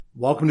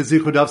Welcome to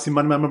Zichud Daf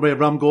Siman Member by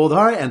Abraham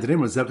Goldhar, and today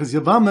we're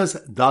Yevamos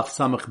Daf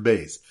Samach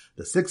Beis,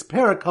 the sixth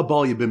parak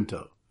Habal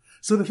Yibimto.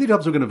 So the three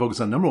topics we're going to focus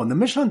on. Number one, the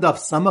Mishnah Daf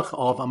Samach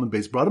of Amud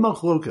Beis brought a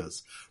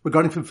machlokas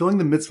regarding fulfilling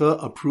the mitzvah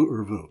of Pru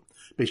Urvu.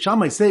 Beis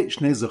Shammai say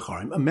Shnei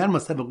Zacharim, a man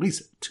must have at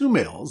least two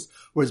males,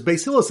 whereas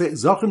Beis Hillel say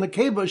Zachar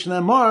Nekeva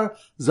Shnei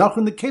Zachar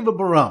Nekeva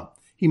Baram.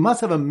 He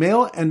must have a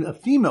male and a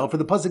female. For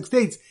the pasuk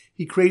states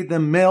he created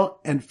them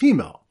male and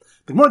female.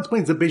 The Gemara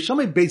explains that Beis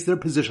Shammai based their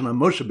position on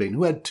Moshe Rabbeinu,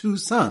 who had two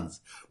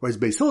sons, whereas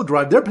Beis Hillel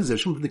derived their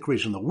position from the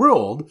creation of the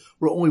world,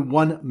 where only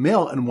one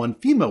male and one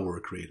female were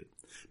created.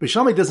 Beis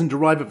Shammai doesn't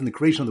derive it from the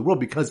creation of the world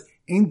because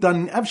Ein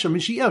Dan Efshar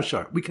Mishi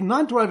Efshar. We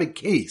cannot derive a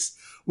case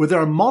where there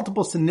are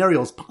multiple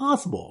scenarios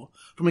possible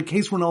from a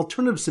case where an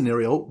alternative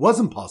scenario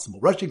wasn't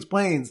possible. Rashi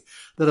explains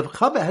that if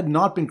Chava had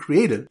not been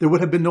created, there would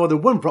have been no other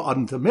woman for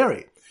Adam to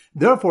marry.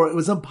 Therefore, it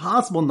was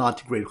impossible not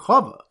to create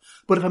Chava.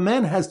 But if a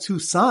man has two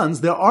sons,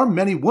 there are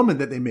many women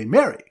that they may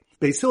marry.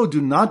 Beis Hillel do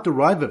not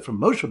derive it from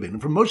Moshe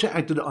Rabbeinu, for Moshe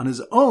acted on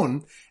his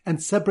own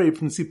and separated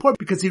from Tzipor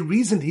because he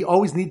reasoned he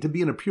always needed to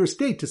be in a pure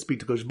state to speak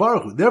to Kosh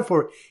Baruch Hu.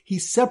 Therefore, he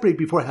separated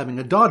before having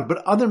a daughter.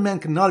 But other men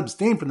cannot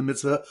abstain from the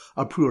mitzvah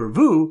of Pru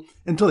Urvu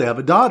until they have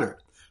a daughter.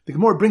 The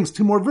Gemara brings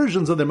two more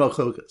versions of their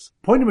malchokas.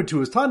 Point number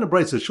two is Tana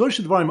Brayso Shlosh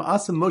Dvarim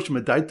Asam Moshe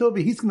Medaito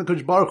v'Hiskin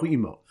Kosh Baruch Hu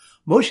Imo.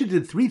 Moshe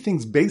did three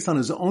things based on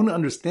his own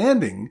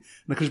understanding,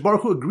 and Hakadosh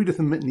Baruch Hu agreed with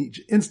him in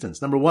each instance.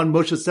 Number one,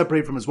 Moshe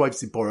separated from his wife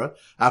Zipporah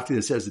after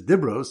the Aseret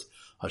Dibros.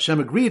 Hashem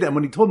agreed, and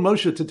when he told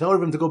Moshe to tell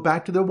everyone to go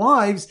back to their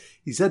wives,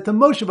 he said to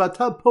Moshe,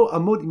 "V'ata po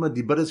amod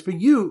imadi." But as for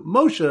you,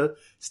 Moshe,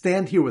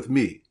 stand here with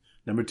me.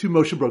 Number two,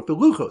 Moshe broke the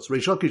luchos.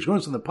 Reish Lakish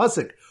learns from the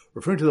pasuk,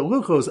 referring to the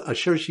luchos,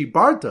 asher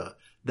shibarta,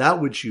 that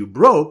which you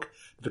broke.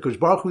 The Hakadosh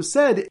Baruch Hu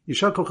said,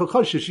 "Yishar kol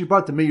kolcha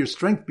shibarta, may your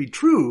strength be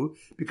true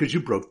because you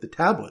broke the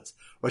tablets."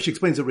 Rashi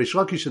explains that Reish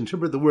Lakish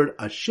interpreted the word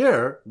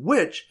asher,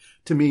 which,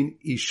 to mean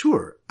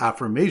ishur,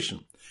 affirmation.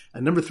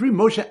 And number three,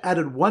 Moshe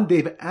added 1 day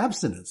of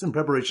abstinence in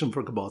preparation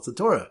for Kabbalas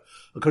Torah.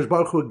 Hakadosh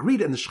Baruch Hu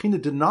agreed, and the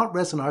Shekhinah did not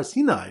rest on Har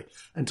Sinai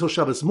until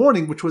Shabbos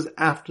morning, which was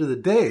after the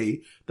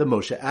day that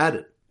Moshe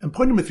added. And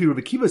point number three,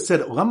 Rabbi Kiva said,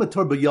 "Lamad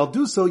Torah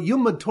b'yalduso,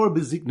 yilmad Torah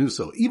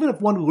b'ziknuso." Even if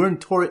one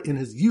learned Torah in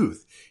his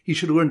youth, he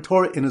should learn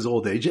Torah in his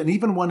old age. And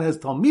even one has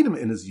Talmidim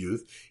in his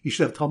youth, he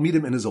should have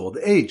Talmidim in his old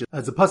age.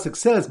 As the pasuk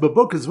says,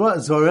 "B'boker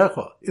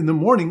zarecha," in the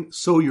morning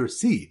sow your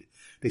seed.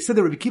 They said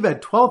that Rabbi Kiva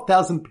had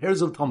 12,000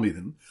 pairs of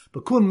Talmidim,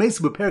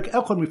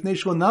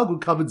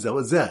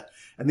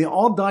 and they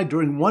all died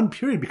during one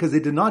period because they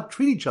did not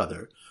treat each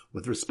other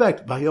with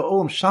respect,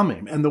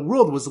 and the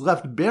world was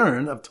left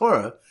barren of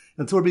Torah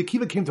until Rabbi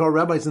Kiva came to our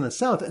rabbis in the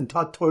south and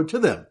taught Torah to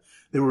them.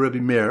 They were Rabbi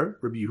Meir,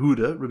 Rabbi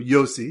Yehuda, Rabbi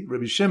Yossi,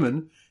 Rabbi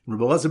Shimon, and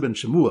Rabbi Elazar ben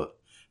Shemua.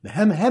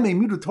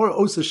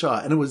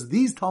 And it was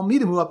these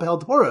Talmidim who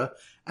upheld Torah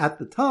at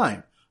the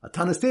time. And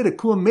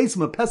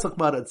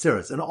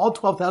all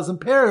 12,000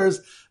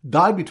 pairs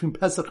died between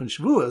Pesach and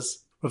Shavuos.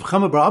 Rav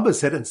Chama bar Abba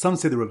said, and some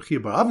say that Rav Chia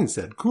bar Avin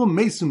said,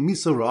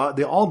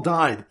 they all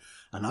died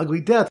an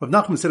ugly death. Rav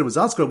Nachman said it was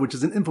Askar, which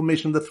is an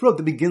inflammation of the throat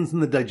that begins in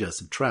the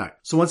digestive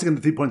tract. So once again,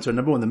 the 3 points are: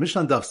 number one, the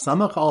Mishnah Daf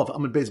Samach of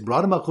Amud Beis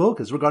brought a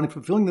machlokas regarding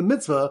fulfilling the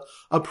mitzvah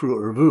of Pru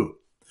Urvu.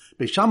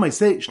 Beis Shammai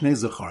say Shnei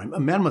Zacharim, a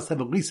man must have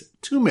at least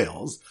two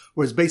males,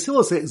 whereas Beis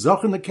Hillel say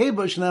Zachar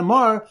Nekeva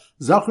Shnei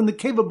Zachar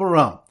Nekeva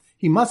Baram.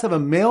 He must have a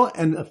male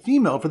and a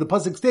female. For the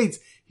pasuk states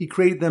he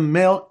created them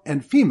male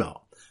and female.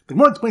 The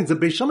Gemara explains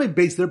that Beis Shammai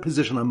based their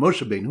position on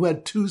Moshe Rabbeinu, who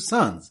had two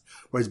sons,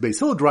 whereas Beis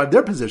Hillel derived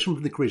their position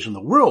from the creation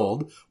of the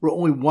world, where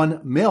only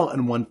one male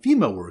and one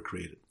female were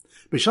created.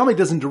 Beis Shammai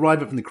doesn't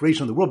derive it from the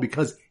creation of the world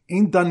because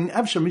Ein Dan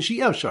Efshar Mishi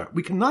Efshar.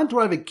 We cannot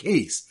derive a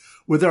case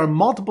where there are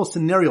multiple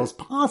scenarios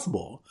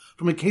possible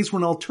from a case where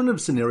an alternative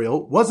scenario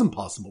wasn't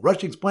possible.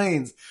 Rashi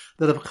explains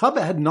that if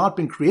Chava had not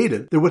been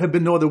created, there would have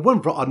been no other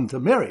woman for Adam to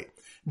marry.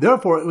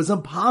 Therefore, it was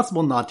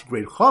impossible not to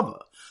create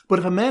Chava. But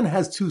if a man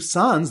has two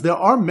sons, there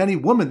are many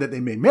women that they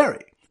may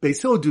marry.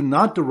 Beis Hillel do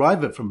not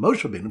derive it from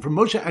Moshe Rabbeinu, for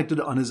Moshe acted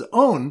on his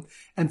own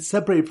and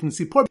separated from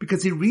Tzipor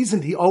because he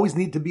reasoned he always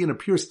needed to be in a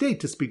pure state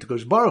to speak to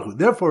Kosh Baruch Hu.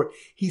 Therefore,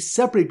 he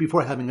separated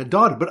before having a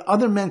daughter. But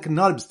other men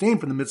cannot abstain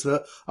from the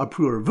mitzvah of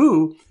Pru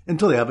Urvu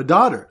until they have a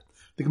daughter.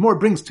 The Gemara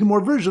brings two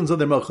more versions of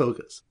their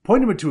malchokas.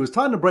 Point number two is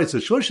Tana Brayso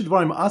Shlosh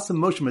Dvarim Asam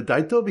Moshe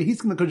Medaito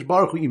v'Hiskin Kosh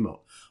Baruch Hu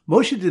Imo.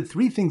 Moshe did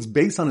three things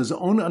based on his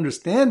own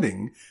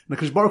understanding, and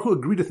Hakadosh Baruch Hu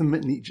agreed with him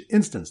in each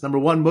instance. Number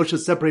one, Moshe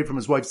separated from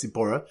his wife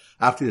Zipporah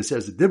after the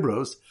Aseret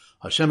Dibros.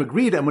 Hashem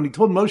agreed, and when he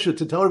told Moshe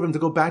to tell everyone to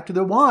go back to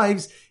their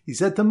wives, he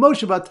said to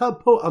Moshe,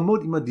 "V'ata po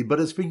amod imadi." But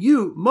as for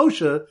you,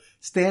 Moshe,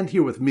 stand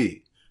here with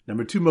me.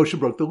 Number two, Moshe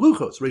broke the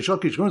luchos. Reish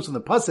Lakish learns from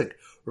the pasuk,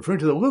 referring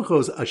to the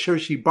luchos, asher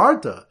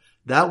shibarta,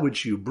 that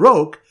which you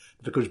broke.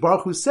 The Hakadosh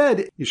Baruch Hu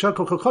said, "Yishar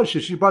kol kolcha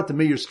shibarta,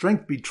 may your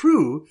strength be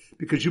true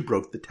because you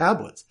broke the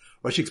tablets."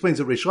 Rashi explains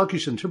that Reish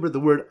Lakish interpreted the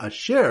word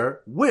asher,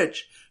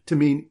 which, to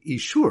mean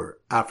ishur,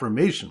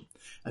 affirmation.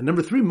 And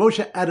number three,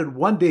 Moshe added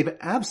 1 day of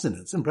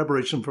abstinence in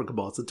preparation for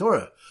Kabbalas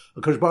Torah.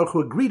 Hakadosh Baruch Hu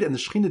agreed, and the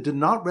Shekhinah did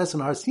not rest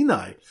on Har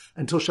Sinai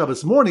until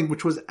Shabbos morning,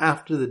 which was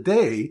after the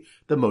day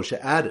that Moshe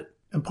added.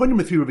 And point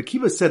number 3, Rabbi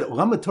Kiva said,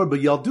 Lamad Torah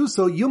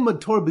b'yalduso, yilmad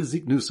Torah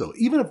b'ziknuso.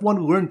 Even if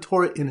one learned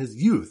Torah in his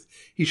youth,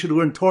 he should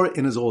learn Torah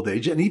in his old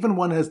age. And even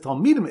one has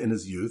Talmidim in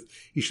his youth,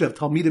 he should have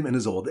Talmidim in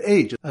his old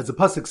age. As the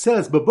pasuk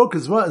says,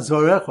 B'boker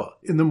zarecha,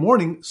 in the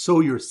morning sow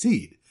your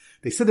seed.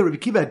 They said that Rabbi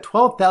Kiva had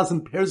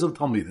 12,000 pairs of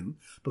Talmidim,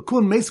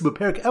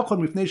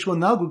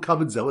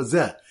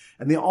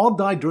 and they all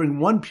died during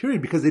one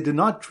period because they did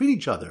not treat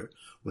each other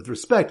with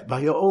respect,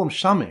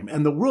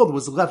 and the world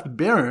was left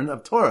barren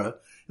of Torah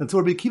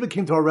until Rabbi Kiva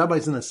came to our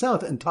rabbis in the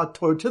south and taught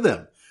Torah to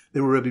them. They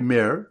were Rabbi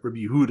Meir, Rabbi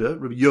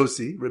Yehuda, Rabbi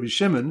Yossi, Rabbi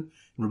Shimon,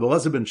 and Rabbi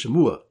Elazar ben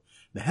Shemua.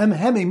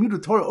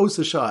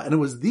 And it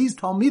was these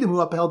Talmidim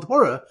who upheld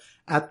Torah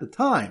at the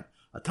time.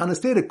 And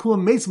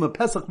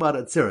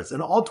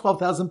all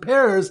 12,000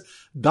 pairs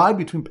died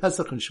between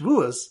Pesach and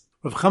Shavuos.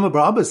 Rav Chama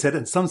bar Abba said,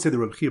 and some say that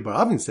Rav Chia bar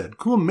Avin said,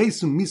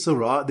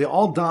 they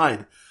all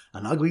died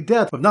an ugly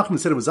death. Rav Nachman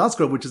said it was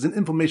Askar, which is an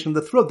inflammation of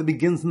the throat that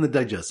begins in the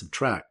digestive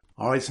tract.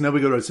 Alright, so now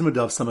we go to our Simon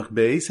Daf Samach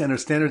Beis, and our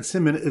standard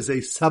Simon is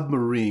a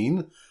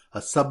submarine.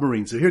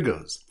 So here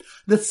goes.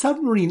 The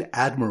submarine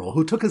admiral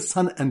who took his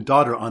son and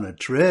daughter on a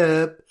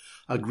trip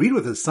agreed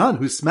with his son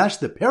who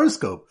smashed the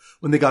periscope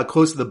when they got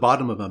close to the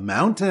bottom of a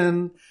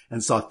mountain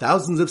and saw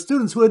thousands of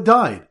students who had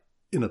died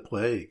in a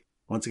plague.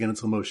 Once again in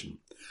slow motion.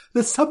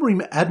 The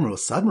submarine admiral,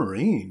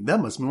 that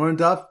must be more in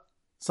Daf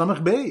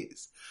Samach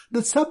Beis.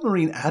 The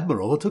submarine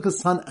admiral who took his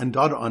son and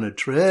daughter on a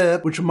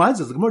trip, which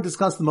reminds us, the Gemara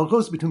discussed the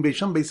malchus between Beis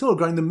Shammai and Beis Hillel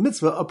regarding the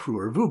mitzvah of pru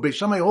urvu. Beis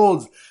Shammai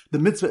holds the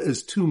mitzvah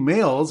is 2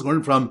 males,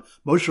 learned from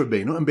Moshe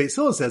Rabbeinu, and Beis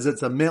Hillel says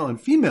it's a male and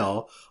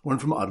female,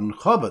 learned from Adam and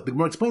Chava. The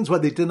Gemara explains why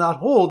they did not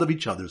hold of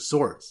each other's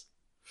source.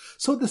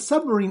 So the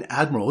submarine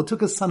admiral who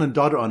took his son and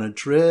daughter on a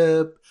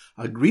trip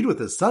agreed with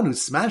his son who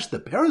smashed the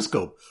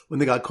periscope when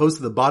they got close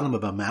to the bottom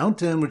of a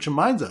mountain, which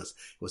reminds us,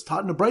 it was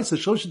taught in the Brisa,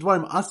 Shlosh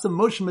Dvarim Asam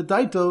Moshe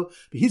Medaito,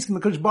 V'hiskim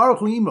Nakadosh Baruch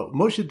Hu Imo.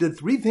 Moshe did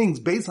 3 things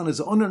based on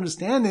his own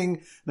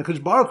understanding.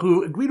 Nakadosh Baruch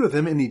Hu agreed with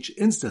him in each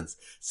instance,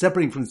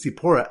 separating from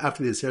Tzipora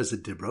after the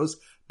Aseret Dibros,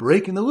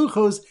 breaking the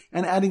Luchos,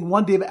 and adding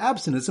 1 day of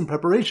abstinence in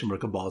preparation for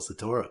Kabbalas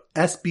Torah.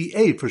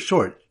 SBA for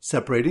short,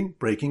 separating,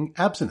 breaking,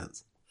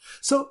 abstinence.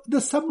 So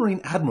the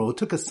submarine admiral who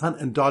took his son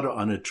and daughter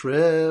on a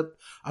trip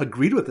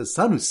agreed with his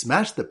son who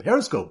smashed the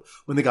periscope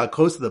when they got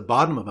close to the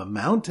bottom of a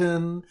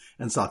mountain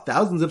and saw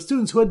thousands of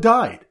students who had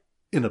died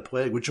in a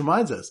plague, which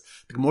reminds us,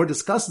 the Gemara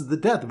discusses the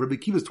death of Rabbi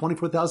Kiva's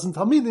 24,000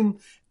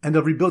 Talmidim and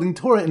of rebuilding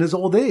Torah in his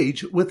old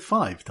age with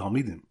 5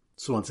 Talmidim.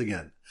 So once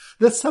again,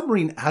 the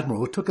submarine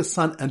admiral who took his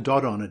son and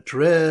daughter on a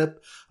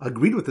trip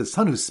agreed with his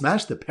son who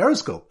smashed the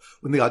periscope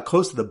when they got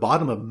close to the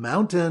bottom of a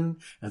mountain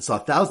and saw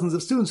thousands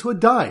of students who had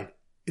died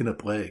in a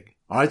plague.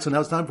 Alright, so now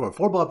it's time for a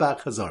 4-ball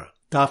back Chazara.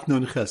 Daf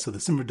Nun Ches. So the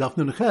simmer Daf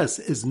Nun Ches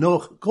is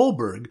Noach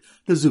Goldberg,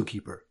 the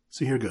zookeeper.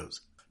 So here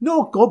goes.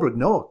 Noach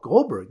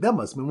Goldberg. That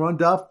must mean we're on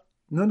Daf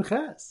Nun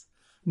Ches.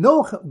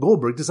 Noach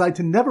Goldberg decided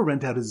to never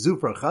rent out his zoo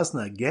for a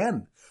chasna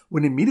again,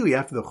 when immediately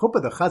after the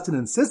chuppah, the chassan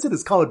insisted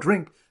his kala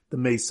drink the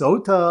mei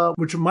sota,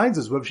 which reminds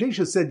us, Rav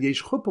Shesha said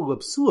yesh chuppah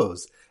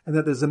lepsuos, and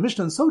that there's a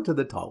Mishnah in Sota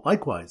that taught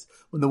likewise.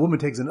 When the woman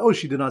takes an oath,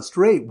 she did not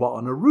stray while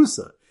on a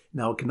rusa.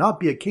 Now, it cannot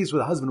be a case where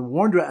the husband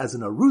warned her as an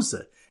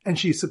arusa, and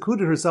she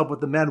secluded herself with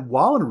the man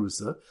while in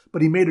arusa,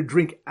 but he made her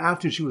drink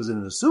after she was in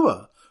a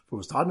nesua. For it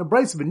was taught in a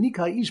brayso of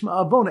Nikai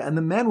Ishma Avona, and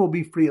the man will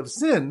be free of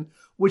sin,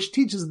 which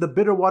teaches that the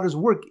bitter waters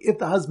work if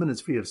the husband is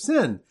free of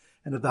sin.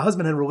 And if the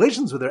husband had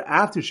relations with her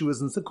after she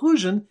was in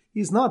seclusion,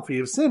 he's not free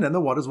of sin, and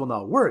the waters will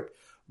not work.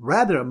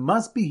 Rather, it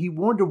must be he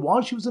warned her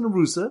while she was in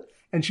arusa,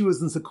 and she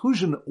was in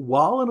seclusion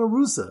while in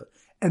arusa,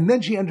 and then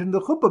she entered the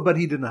chuppah, but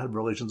he did not have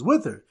relations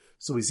with her.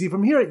 So we see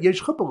from here,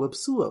 yesh chuppah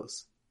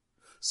lepsulos.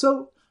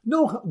 So,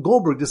 Noach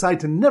Goldberg decided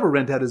to never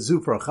rent out a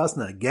zoo for a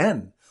chasna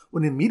again,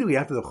 when immediately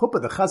after the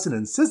chuppah, the chassan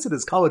insisted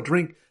his kala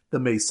drink the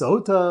mei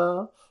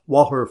sota,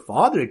 while her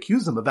father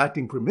accused him of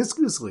acting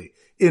promiscuously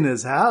in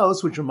his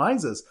house, which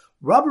reminds us,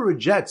 Rabbi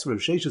rejects Rav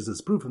Sheshes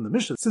as proof from the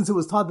Mishnah, since it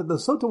was taught that the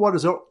sota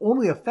waters are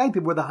only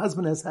effective where the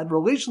husband has had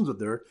relations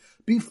with her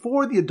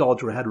before the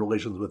adulterer had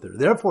relations with her.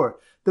 Therefore,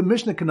 the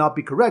Mishnah cannot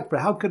be correct, for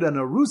how could an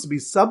arusa be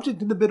subject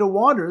to the bitter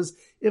waters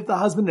if the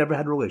husband never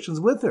had relations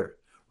with her?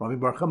 Rami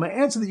Bar Chama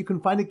answered that you can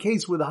find a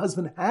case where the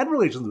husband had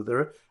relations with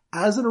her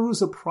as an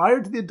arusa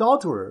prior to the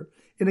adulterer,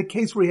 in a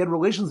case where he had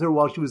relations with her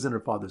while she was in her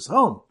father's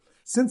home.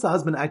 Since the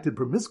husband acted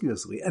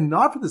promiscuously, and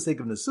not for the sake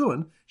of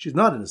Nesuin, she's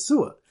not a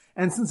Nesua,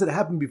 and since it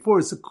happened before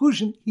his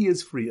seclusion, he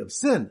is free of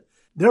sin.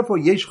 Therefore,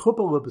 yesh chuppah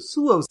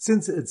lebesulo,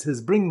 since it's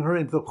his bringing her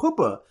into the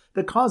chuppah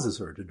that causes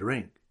her to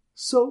drink.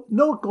 So,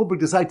 Noach Goldberg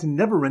decided to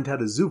never rent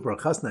out a zoo for a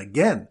chasna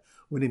again,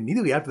 when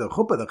immediately after the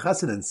chuppah, the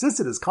chassan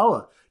insisted his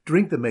kala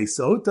drink the mei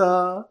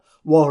sota,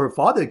 while her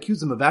father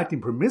accused him of acting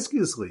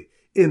promiscuously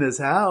in his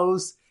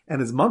house, and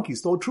his monkey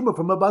stole truma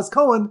from a bas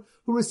Kohen,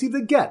 who received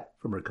a get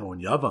from her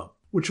Kohen Yavam.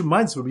 Which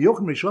reminds us, Rabbi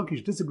Yochanan Reish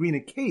Lakish disagree in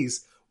a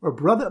case where a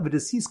brother of a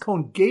deceased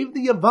Kohen gave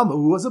the Yevamos,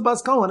 who was a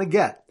bas Kohen, a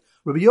get.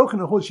 Rabbi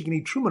Yochanan holds she can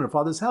eat truma in her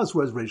father's house,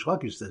 whereas Reish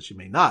Lakish says she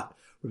may not.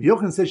 Rabbi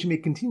Yochanan says she may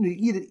continue to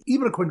eat it,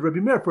 even according to Rabbi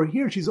Meir, for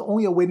here she's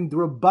only awaiting the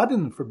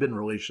rabbanan forbidden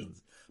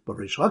relations. But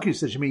Rish Lakish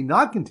says she may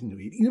not continue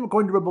to eat, even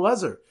according to Rabbi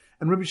Lezer.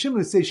 And Rabbi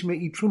Shimon says she may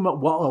eat truma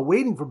while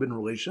awaiting forbidden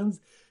relations.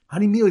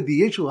 This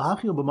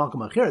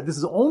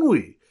is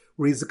only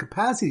where he has the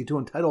capacity to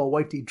entitle a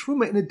wife to eat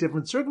truma in a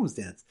different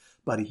circumstance.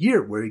 But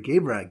here, where he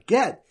gave her a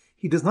get,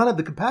 he does not have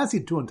the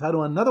capacity to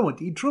entitle another one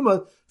to eat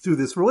truma through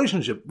this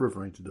relationship,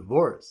 referring to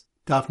divorce.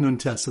 Daf Nun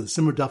Tes. So the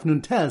Simmer Daf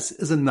Nun Tes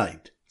is a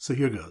night. So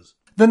here goes.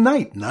 The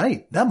night.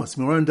 That must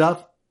be more on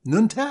Daf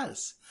Nun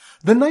Tes.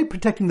 The night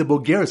protecting the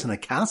Bogeris in a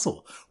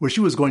castle where she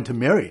was going to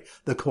marry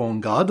the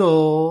Kohen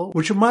Gadol,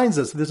 which reminds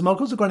us that there's a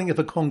malchus regarding if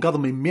a Kohen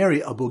Gadol may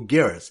marry a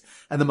Bogeris,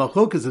 and the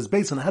malchus is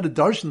based on how to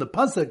darshan the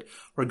pasuk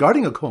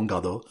regarding a Kohen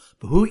Gadol,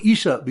 V'hu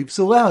Isha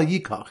b'psuleh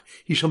yikach,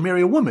 he shall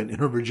marry a woman in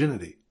her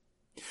virginity.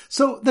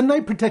 So the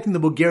night protecting the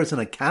Bogeris in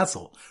a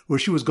castle where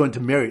she was going to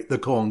marry the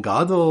Kohen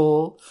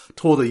Gadol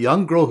told a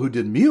young girl who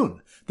did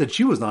miyun that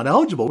she was not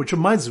eligible, which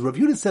reminds us, Rav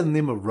Yehuda said in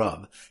the name of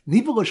Rav,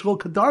 Niva l'shol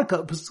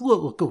kadarka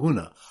pasula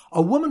l'kahuna.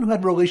 A woman who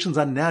had relations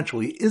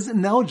unnaturally is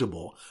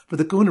ineligible for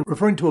the kahuna,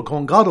 referring to a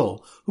Kohen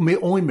Gadol who may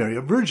only marry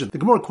a virgin. The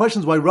Gemara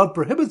questions why Rav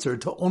prohibits her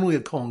to only a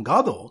Kohen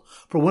Gadol,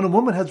 for when a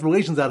woman has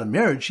relations out of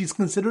marriage, she's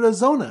considered a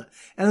zona,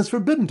 and is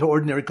forbidden to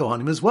ordinary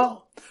Kohanim as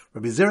well.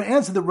 Rabbi Zera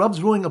answered that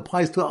Rav's ruling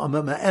applies to a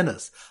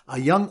ma'enes, a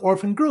young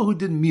orphan girl who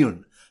did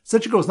miyun.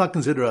 Such a girl is not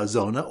considered a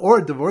zona or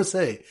a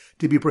divorcee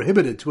to be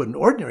prohibited to an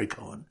ordinary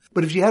Kohen.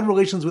 But if she had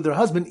relations with her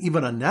husband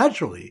even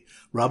unnaturally,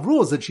 Rav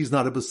rules that she's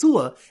not a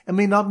basula and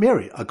may not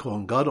marry a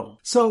Kohen Gadol.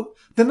 So,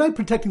 the night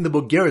protecting the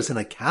Bogeris in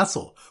a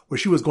castle where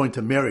she was going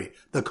to marry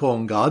the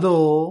Kohen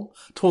Gadol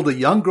told a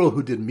young girl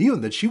who did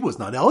miyun that she was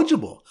not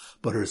eligible,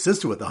 but her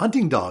sister with the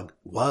hunting dog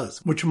was.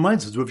 Which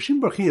reminds us, Rav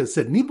Shimon bar Chiya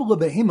said, Nibula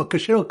behema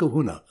kasher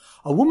kahuna.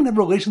 A woman having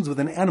relations with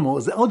an animal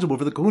is eligible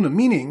for the kahuna,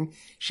 meaning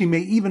she may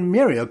even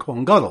marry a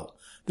Kohen Gadol.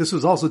 This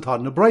was also taught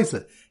in a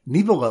brisa.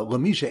 Nivala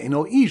lamisha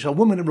eno ish, a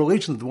woman in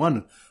relations with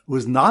one who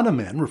is not a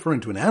man, referring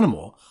to an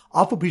animal,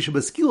 alpha pisha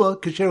baskila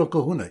kasher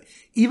kahuna.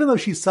 Even though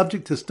she's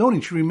subject to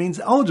stoning, she remains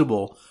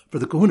eligible for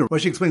the kahuna.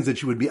 Rashi explains that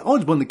she would be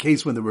eligible in the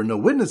case when there were no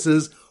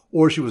witnesses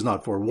or she was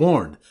not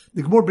forewarned.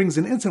 The Gemara brings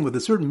an incident with a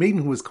certain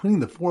maiden who was cleaning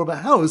the floor of a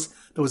house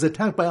that was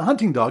attacked by a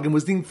hunting dog and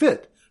was deemed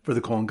fit for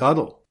the Kohen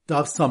Gadol.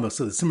 Daf Samach.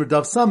 So the Simmer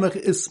Daf Samach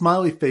is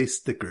smiley face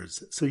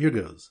stickers. So here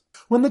goes.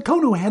 When the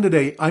Kohen who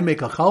handed I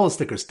make a challah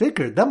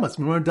sticker, that must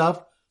be more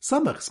Daf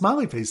Samach,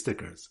 smiley face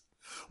stickers.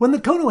 When the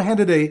Kohen who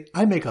handed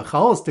I make a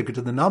challah sticker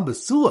to the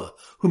non-basula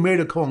who married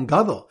a Kohen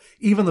Gadol,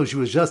 even though she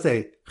was just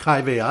a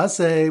chai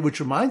ve'aseh, which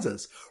reminds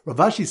us, Rav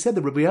Ashi said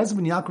that Rabbi Eliezer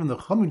ben Yaakov and the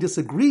Chachamim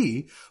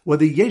disagree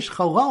whether yesh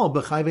halal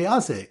b'chai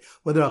ve'aseh,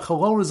 whether a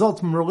halal results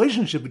from a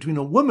relationship between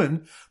a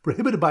woman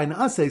prohibited by an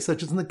aseh,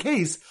 such as in the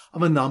case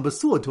of a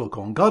non-basula to a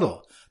Kohen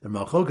Gadol. The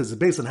Malchokas is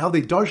based on how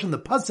they darshan the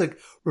pasuk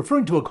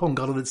referring to a Kohen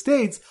Gadol that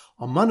states,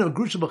 Almana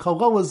grusha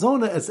b'chalal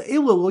azona es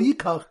ela lo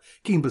yikach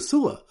king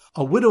basula.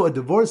 A widow, a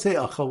divorcee,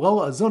 a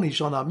chalal azona he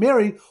shall not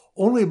marry,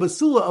 only a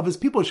basula of his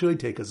people shall he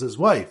take as his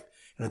wife.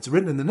 And it's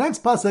written in the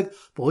next pasuk,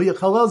 v'lo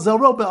yachalal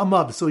zaro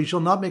be'amav, so he shall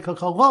not make a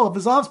chalal of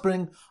his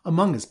offspring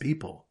among his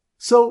people.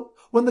 So,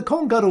 when the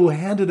Kohen Gadol who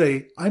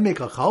handed I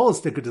make a chalal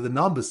sticker to the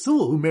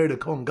non-basula who married a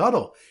Kohen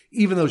Gadol,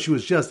 even though she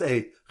was just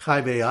a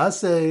chai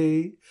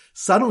ve'aseh,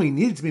 suddenly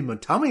needed to be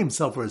matame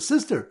himself for his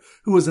sister,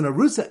 who was an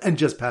arusa and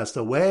just passed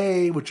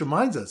away, which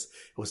reminds us,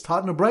 it was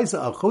taught in a brisa,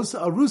 a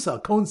chosa arusa, a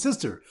Kohen's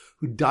sister,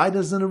 who died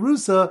as an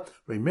arusa.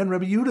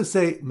 Rabbi Yehuda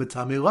say,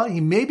 matame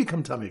he may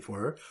become tummy for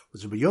her,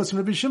 whereas Rabbi Yossi and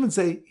Rabbi Shimon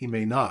say, he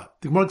may not.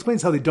 The Gemara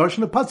explains how they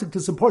darshan a pasuk to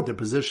support their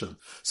position.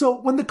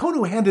 So, when the Kohen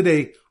who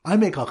handed I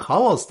make a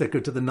chalal sticker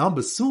to the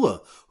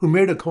non-basula who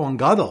married a Kohen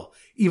Gadol,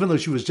 even though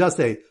she was just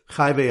a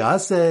chai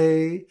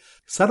ve'aseh,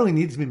 suddenly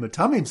needed to be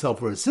matame himself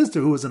for his sister,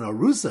 who was an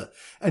arusa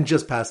and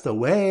just passed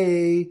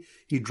away.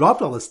 He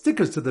dropped all the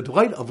stickers to the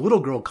delight of little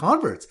girl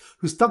converts,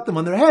 who stuck them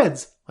on their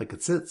heads like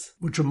it sits.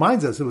 Which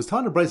reminds us, it was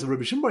taught in a brisa,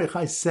 Rabbi Shimon bar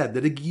Yochai said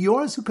that a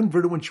gioris who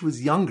converted when she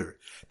was younger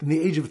than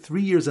the age of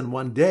 3 years and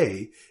 1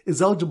 day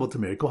is eligible to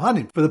marry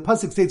Kohanim. For the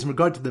pasuk states in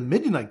regard to the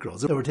Midianite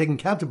girls that were taken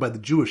captive by the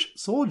Jewish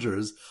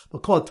soldiers,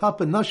 but all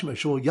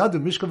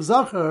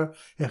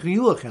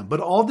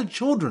the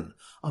children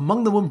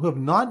among the women who have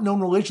not known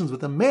relations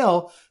with a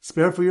male,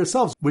 spare for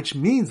yourselves, which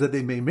means that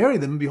they may marry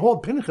them, and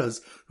behold, Pinchas,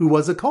 who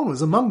was a Kohen,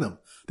 was among them.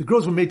 The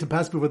girls were made to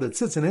pass before the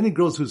tzitz, and any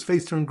girls whose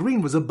face turned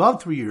green was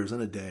above 3 years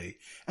and a day,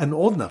 and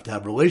old enough to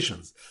have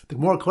relations. The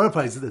Gemara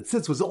clarifies that the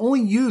tzitz was only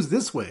used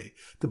this way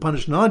to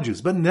punish non-Jews,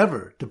 but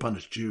never to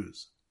punish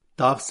Jews.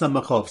 Daf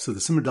Samachov. So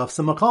the Simmer Daf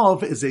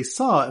Samachov is a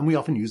saw, and we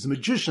often use a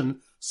magician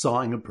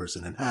sawing a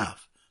person in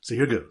half. So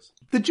here goes.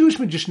 The Jewish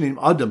magician named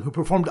Adam, who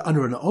performed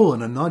under an owl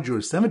in a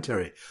non-Jewish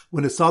cemetery,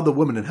 when it saw the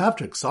woman in half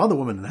trick, saw the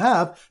woman in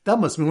half, that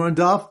must be more in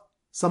Daf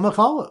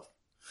Samachalev.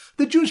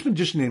 The Jewish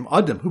magician named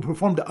Adam, who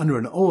performed under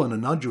an owl in a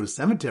non-Jewish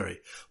cemetery,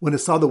 when it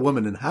saw the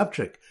woman in half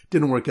trick,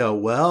 didn't work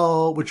out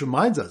well, which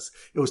reminds us,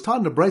 it was taught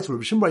in the brisa where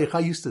Rabbi Shimon bar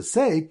Yochai used to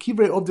say,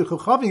 Kivrei ovdei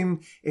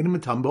chachavim ein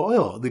mitam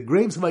ba'oil. The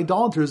graves of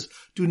idolaters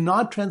do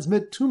not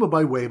transmit tumah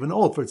by way of an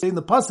owl. For it's saying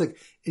the pasuk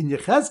in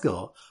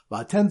Yechezkel,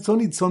 V'aten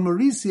tzoni tzon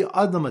marisi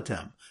adam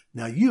atem.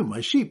 Now you,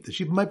 my sheep, the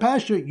sheep of my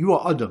pasture, you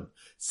are Adam.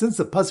 Since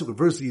the pasuk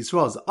refers to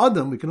Yisrael as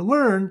Adam, we can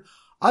learn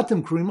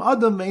Atem Krim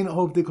Adam Vein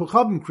Hov de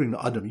Kochabim Krim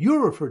Adam. You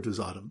are referred to as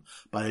Adam,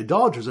 but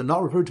idolaters are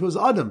not referred to as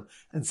Adam.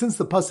 And since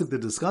the pasuk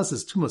that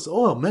discusses Tumas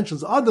Oil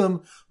mentions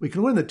Adam, we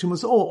can learn that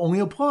Tumas Oil only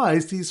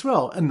applies to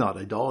Yisrael and not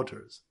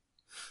idolaters.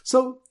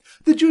 So,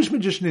 the Jewish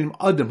magician named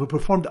Adam, who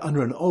performed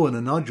under an oil in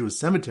a non-Jewish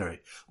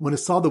cemetery, when he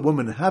saw the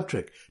woman in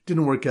half-trick,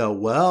 didn't work out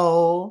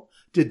well,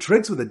 did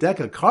tricks with a deck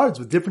of cards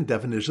with different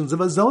definitions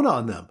of a zona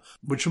on them,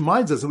 which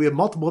reminds us that we have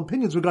multiple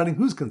opinions regarding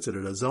who's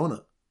considered a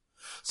zona.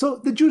 So,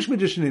 the Jewish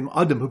magician named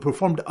Adam, who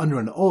performed under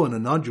an oil in a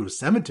non-Jewish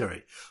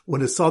cemetery,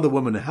 when he saw the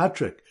woman in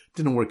half-trick,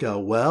 didn't work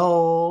out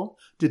well,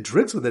 did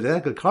tricks with a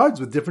deck of cards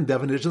with different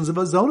definitions of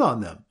a zona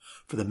on them,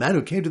 for the man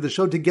who came to the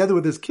show together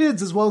with his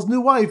kids as well as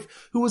new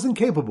wife, who was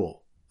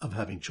incapable of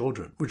having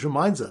children. Which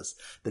reminds us,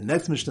 the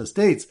next Mishnah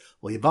states,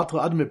 a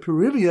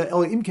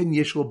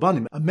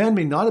man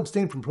may not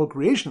abstain from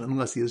procreation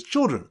unless he has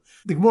children.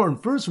 The Gemara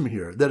infers from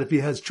here that if he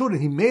has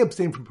children, he may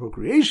abstain from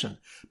procreation,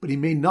 but he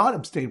may not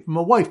abstain from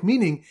a wife,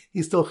 meaning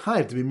he's still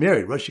chayav to be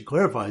married. Rashi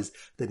clarifies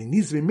that he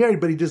needs to be married,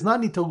 but he does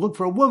not need to look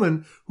for a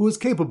woman who is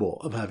capable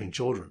of having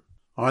children.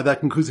 Alright, that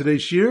concludes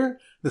today's shir.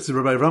 This is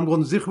Rabbi Ram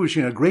Golden Zichu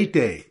wishing a great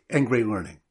day and great learning.